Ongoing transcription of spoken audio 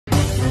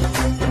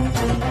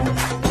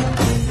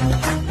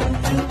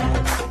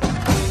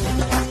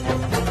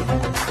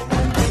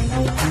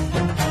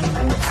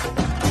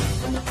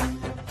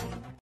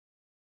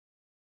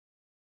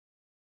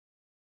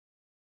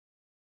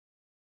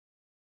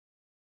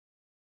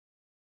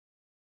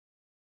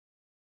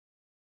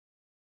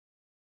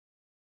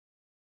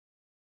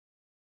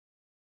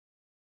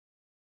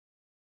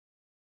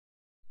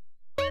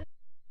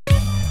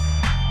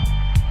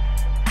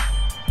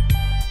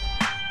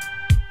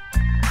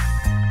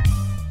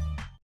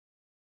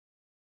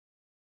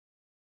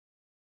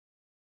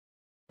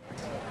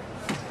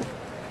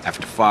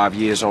5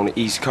 years on the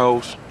East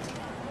Coast,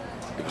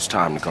 it was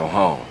time to go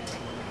home.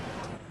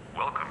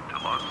 Welcome to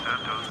Los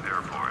Santos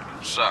Airport.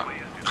 What's up?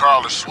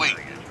 Carl is sweet.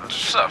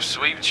 What's up,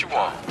 sweet? What you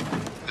want?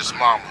 His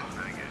mama.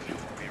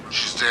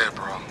 She's dead,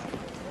 bro.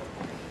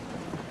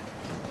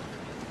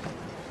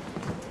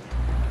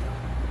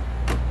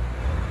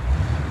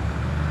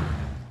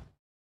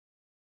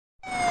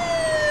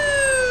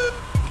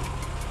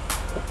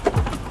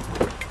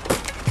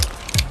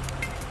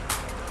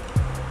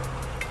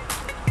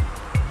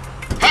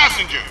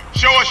 Passenger,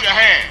 show us your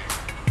hand.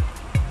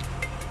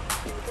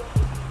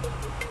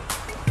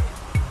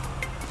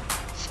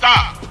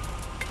 Stop.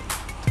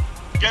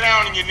 Get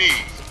down on your knees.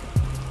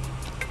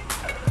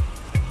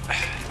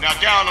 Now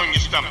down on your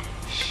stomach.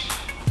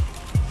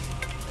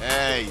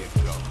 There you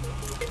go.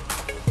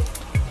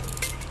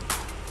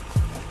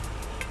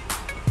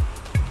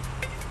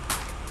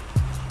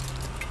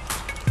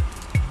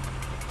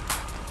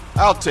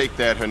 I'll take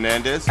that,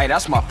 Hernandez. Hey,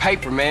 that's my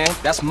paper, man.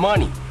 That's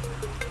money.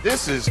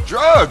 This is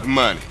drug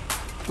money.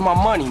 My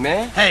money,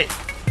 man. Hey,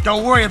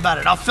 don't worry about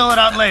it. I'll fill it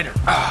out later.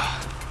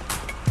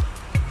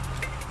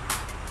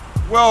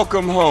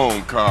 Welcome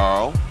home,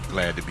 Carl.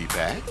 Glad to be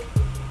back.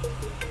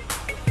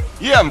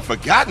 You haven't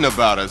forgotten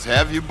about us,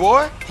 have you,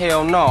 boy?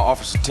 Hell no,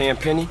 Officer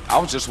Tenpenny. I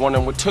was just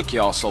wondering what took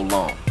y'all so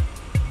long.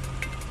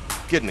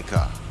 Get in the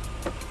car.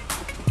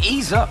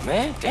 Ease up,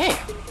 man. Damn.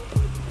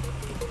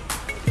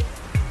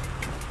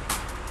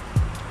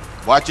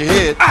 Watch your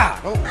head. Ah!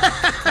 Oh,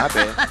 my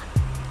bad.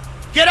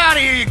 Get out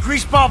of here, you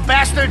greaseball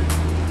bastard!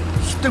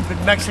 Stupid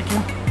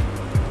Mexican.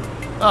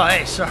 Oh,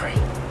 hey, sorry.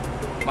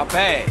 My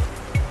bag.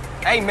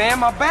 Hey, man,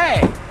 my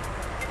bag.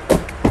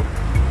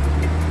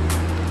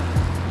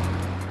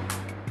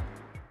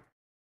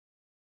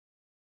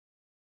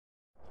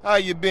 How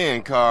you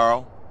been,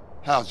 Carl?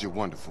 How's your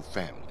wonderful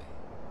family?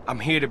 I'm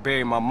here to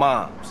bury my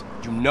moms.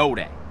 You know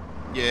that.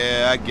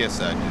 Yeah, I guess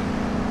I do.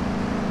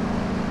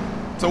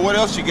 So what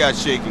else you got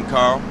shaking,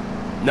 Carl?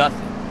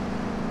 Nothing.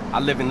 I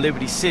live in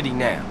Liberty City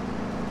now.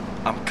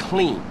 I'm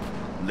clean.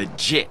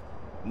 Legit.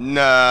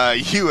 Nah,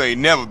 you ain't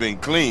never been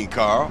clean,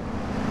 Carl.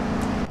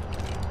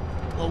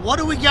 Well, what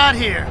do we got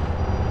here?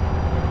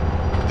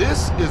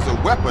 This is a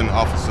weapon,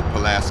 Officer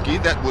Pulaski,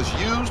 that was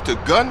used to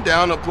gun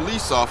down a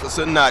police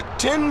officer not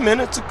 10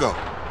 minutes ago.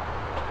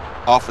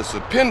 Officer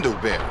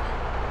Pendelbury.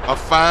 A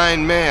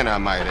fine man, I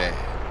might add.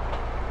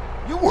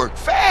 You work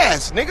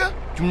fast, nigga.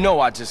 You know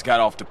I just got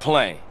off the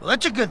plane. Well,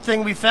 that's a good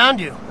thing we found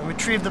you and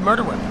retrieved the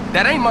murder weapon.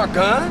 That ain't my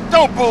gun.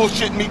 Don't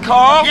bullshit me,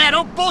 Carl. Yeah,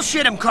 don't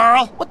bullshit him,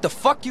 Carl. What the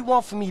fuck you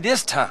want from me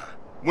this time?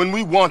 When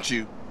we want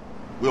you,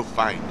 we'll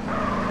find you.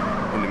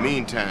 In the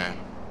meantime,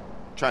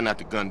 try not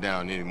to gun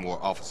down any more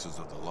officers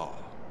of the law.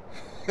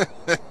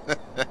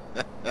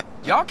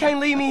 Y'all can't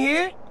leave me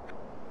here.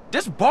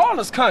 This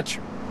Ballas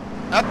country.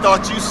 I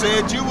thought you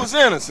said you was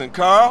innocent,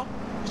 Carl.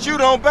 But you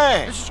don't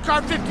bang. This is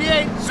car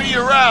 58. See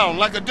you around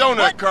like a donut,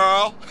 What?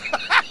 Carl.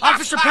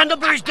 Officer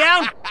Pendelbury's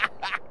down.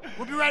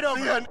 We'll be right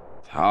over.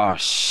 Oh,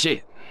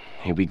 shit.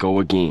 Here we go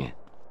again.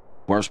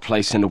 Worst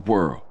place in the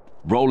world.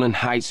 Rolling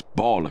Heights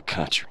baller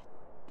country.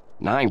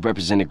 Now, I ain't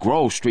represented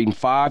Grove Street in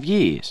 5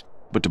 years,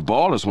 but the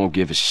Ballas won't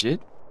give a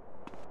shit.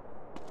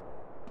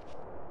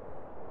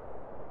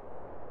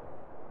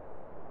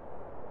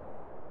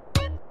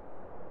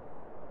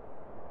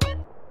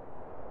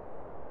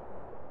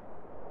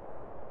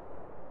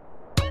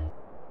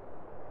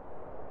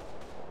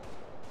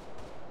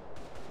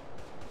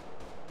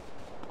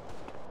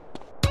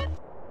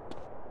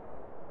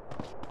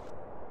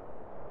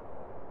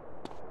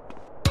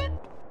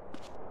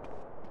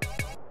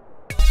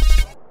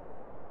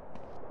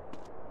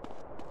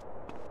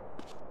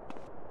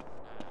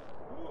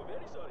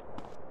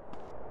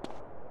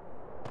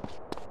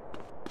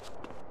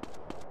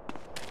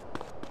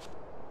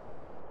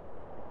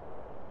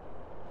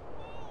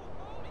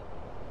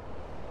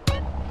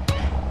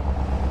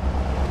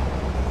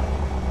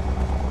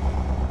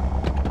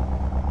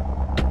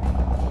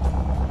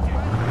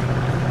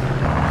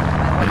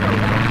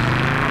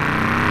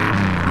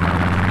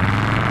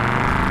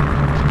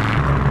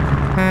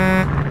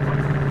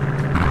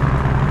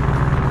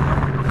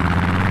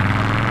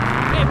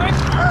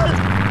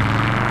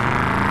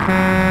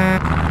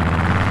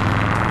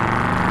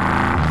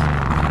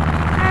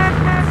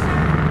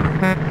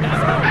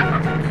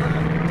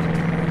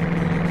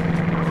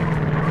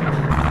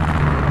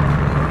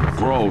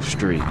 Grove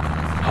Street.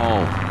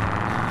 Home.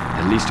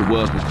 At least it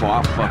was before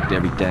I fucked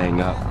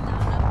everything up.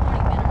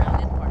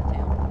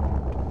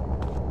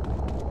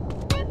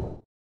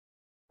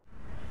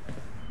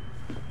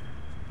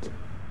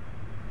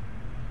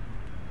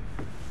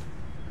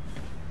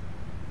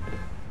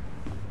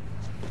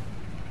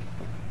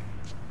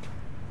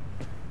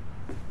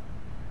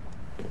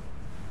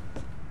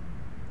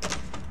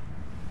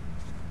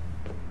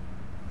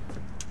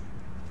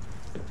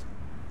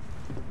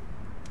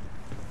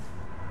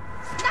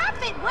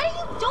 What are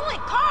you doing,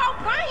 Carl?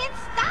 Ryan,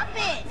 stop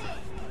it!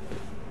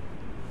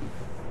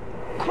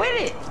 Quit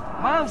it!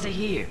 Moms are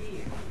here.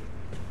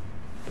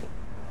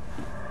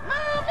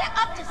 Mom, they're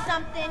up to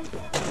something.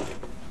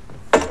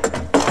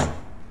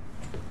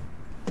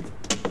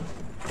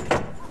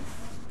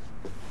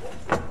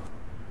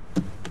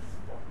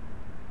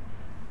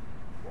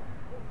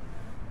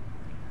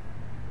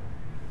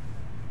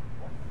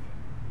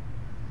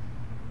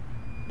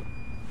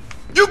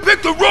 You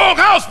picked the wrong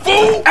house,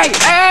 fool!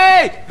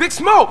 Hey, Big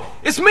Smoke!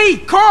 It's me,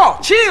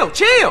 Carl! Chill!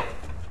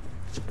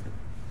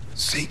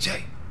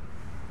 CJ?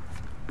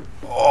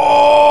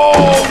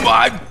 Oh,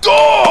 my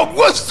dog!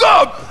 What's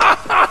up?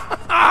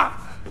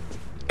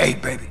 Hey,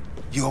 baby,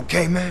 you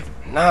okay, man?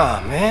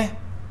 Nah, man.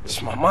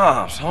 It's my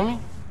mom's, homie.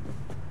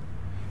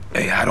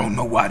 Hey, I don't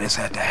know why this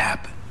had to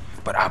happen,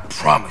 but I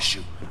promise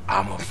you,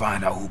 I'm gonna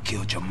find out who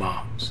killed your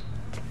moms.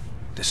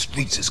 The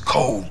streets is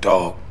cold,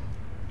 dog.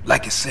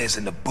 Like it says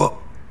in the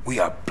book, we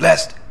are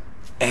blessed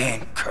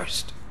and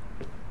cursed.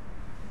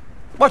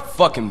 What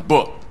fucking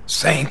book?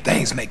 Same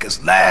things make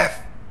us laugh,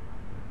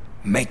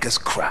 make us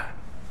cry.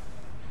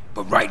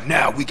 But right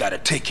now, we gotta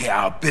take care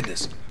of our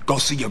business. Go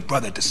see your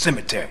brother at the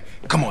cemetery.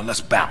 Come on,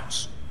 let's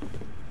bounce.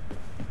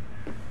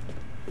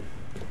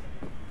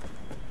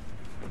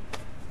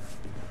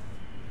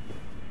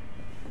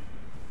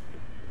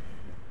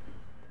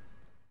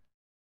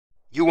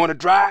 You wanna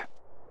drive?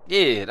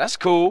 Yeah, that's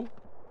cool.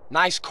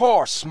 Nice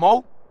car,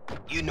 Smoke.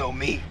 You know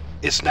me.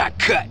 It's not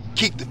cut.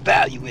 Keep the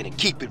value in it.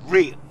 Keep it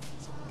real.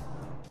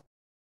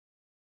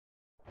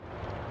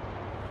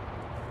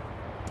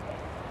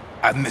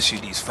 I miss you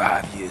these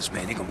 5 years,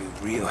 man. They're gonna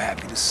be real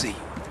happy to see you.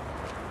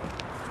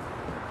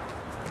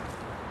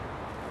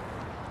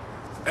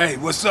 Hey,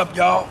 what's up,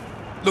 y'all?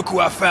 Look who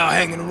I found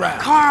hanging around.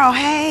 Carl,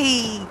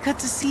 hey, good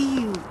to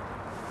see you.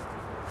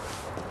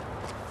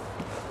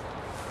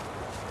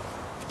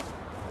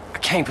 I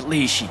can't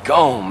believe she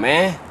gone,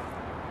 man.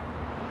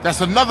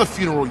 That's another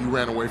funeral you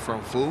ran away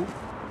from, fool.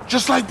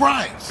 Just like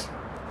Brian's.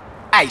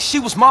 Hey, she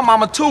was my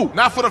mama too.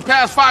 Not for the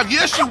past 5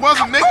 years she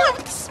wasn't,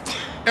 nigga.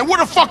 And where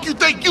the fuck you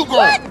think you going?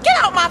 What? Get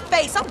out my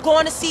face. I'm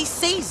going to see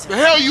Caesar. The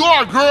hell you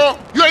are, girl.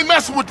 You ain't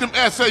messing with them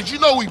essays. You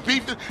know we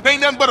beefed. They ain't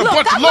nothing but a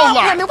bunch of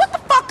lowlife. Women. What the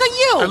fuck are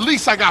you? At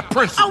least I got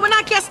principles. Oh, and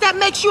I guess that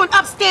makes you an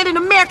upstanding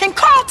American.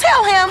 Carl,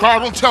 tell him. Carl,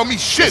 don't tell me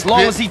shit, As long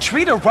bitch. as he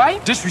treat her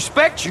right,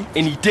 disrespect you,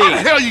 and he How the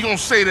did. hell you gonna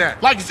say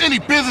that? Like it's any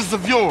business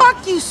of yours.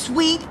 Fuck you,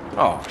 sweet.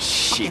 Oh,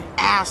 shit.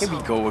 Asshole. Here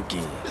we go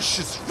again. This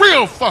shit's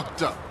real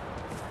fucked up.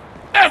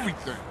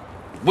 Everything.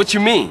 What you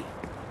mean?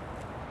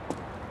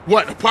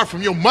 What, apart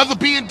from your mother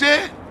being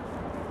dead?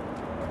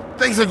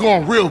 Things are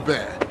going real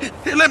bad.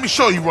 Here, let me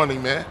show you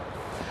Running Man.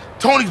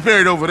 Tony's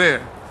buried over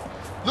there.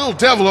 Little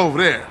Devil over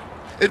there.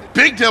 And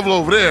Big Devil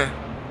over there.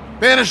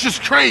 Man, it's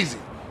just crazy.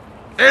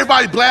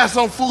 Everybody blasts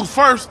on fools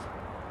first,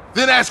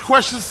 then ask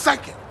questions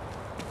second.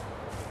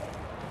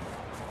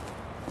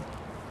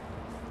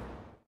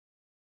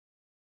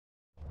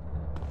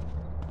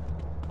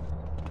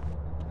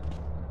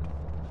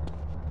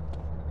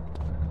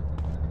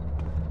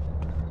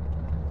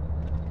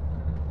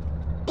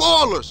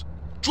 Ballers!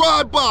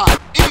 Drive-by!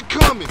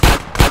 Incoming!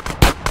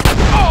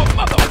 Oh,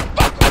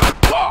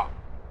 motherfucker!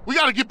 We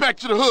gotta get back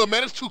to the hood,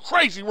 man. It's too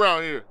crazy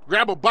around here.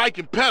 Grab a bike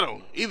and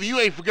pedal. Either you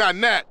ain't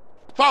forgotten that.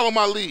 Follow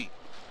my lead.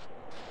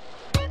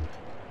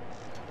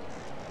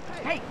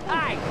 Hey,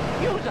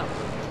 use them!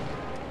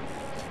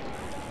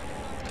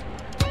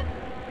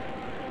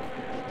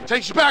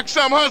 Takes you back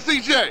some, huh,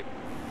 CJ?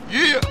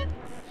 Yeah.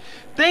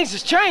 Things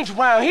has changed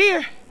around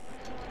here.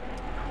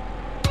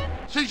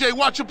 CJ,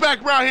 watch your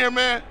back around here,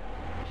 man.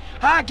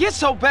 How'd I get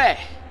so bad?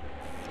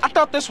 I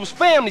thought this was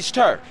family's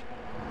turf.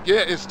 Yeah,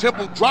 it's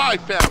Temple Drive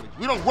family.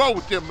 We don't roll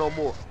with them no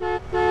more.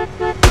 Head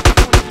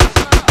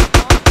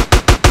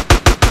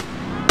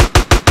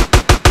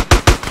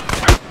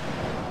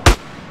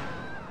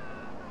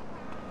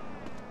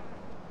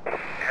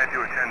to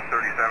a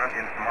 1037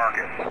 into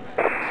Market.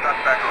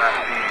 Suspect last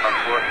seen on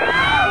foot.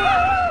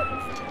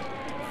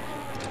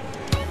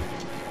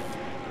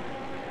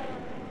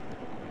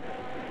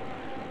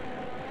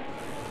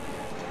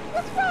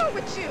 What's wrong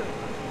with you?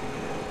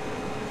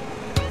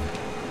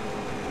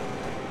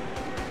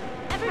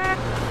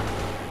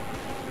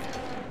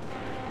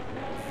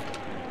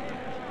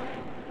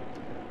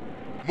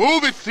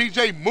 Move it,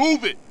 CJ,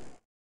 move it.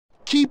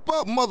 Keep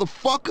up,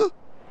 motherfucker!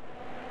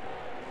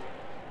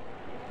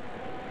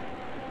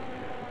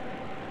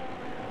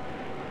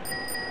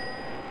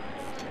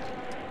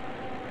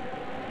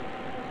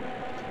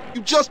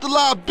 You just a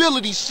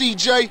liability,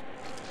 CJ.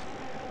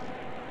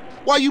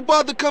 Why you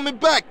bother coming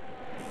back?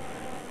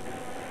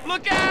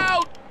 Look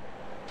out!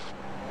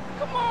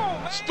 Come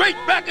on, man! Straight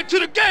back into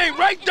the game,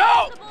 right,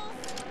 dog?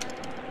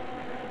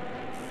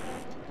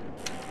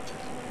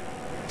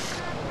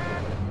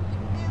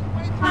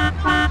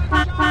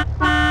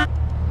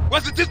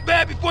 Was it this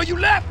bad before you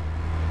left?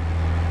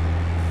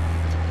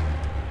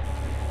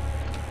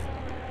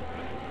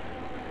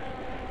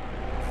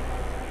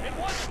 It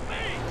wasn't me!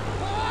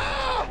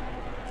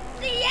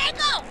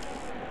 Diego!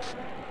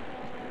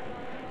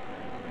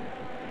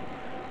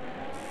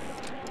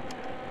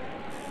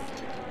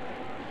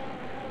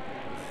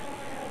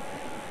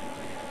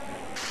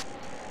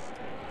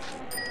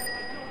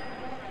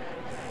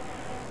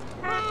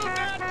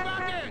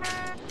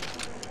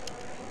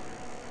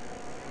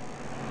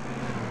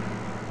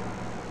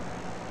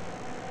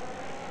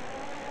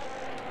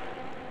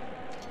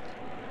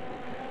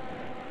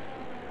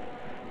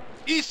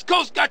 East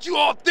Coast got you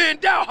all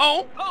thinned out,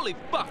 home. Holy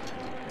fuck!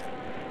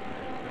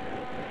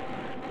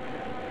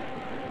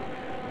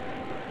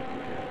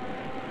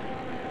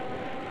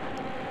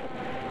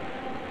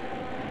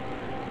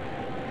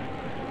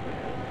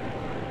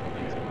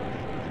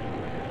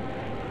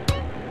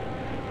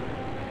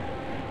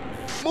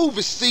 Move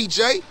it,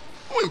 CJ.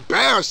 You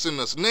embarrassing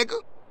us, nigga.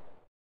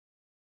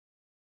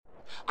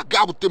 I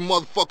got with them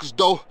motherfuckers,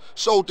 though.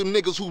 Showed them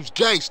niggas who's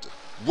gangster.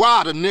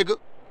 Rider, nigga.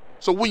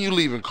 So when you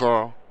leaving,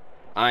 Carl?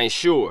 I ain't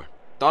sure.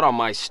 Thought I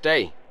might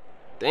stay.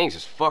 Things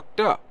is fucked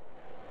up.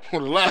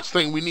 Well, the last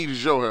thing we need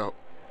is your help.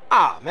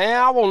 Ah,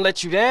 man, I won't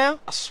let you down.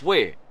 I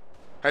swear.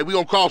 Hey, we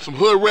gonna call some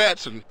hood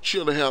rats and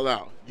chill the hell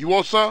out. You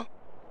want some?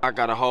 I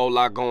got a whole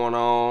lot going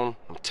on.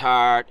 I'm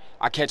tired.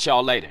 I'll catch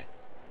y'all later.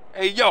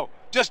 Hey, yo,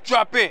 just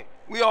drop in.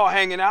 We all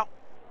hanging out.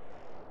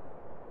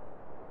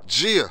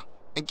 Gia,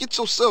 and get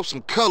yourself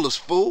some colors,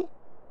 fool.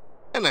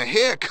 And a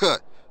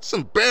haircut. It's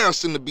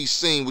embarrassing to be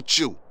seen with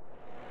you.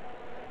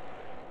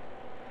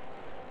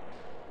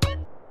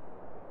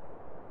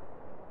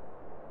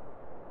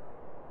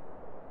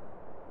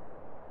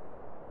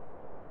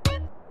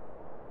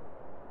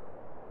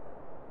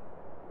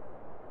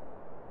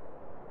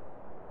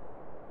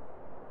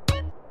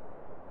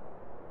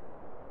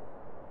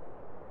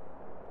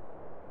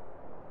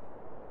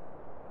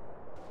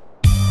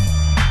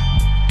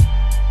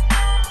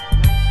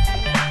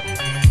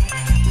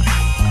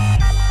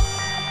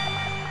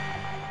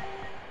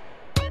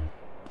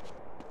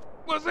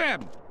 What's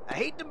happening? I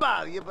hate to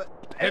bother you, but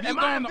Have you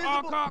gone to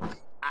our car?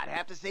 I'd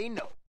have to say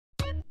no.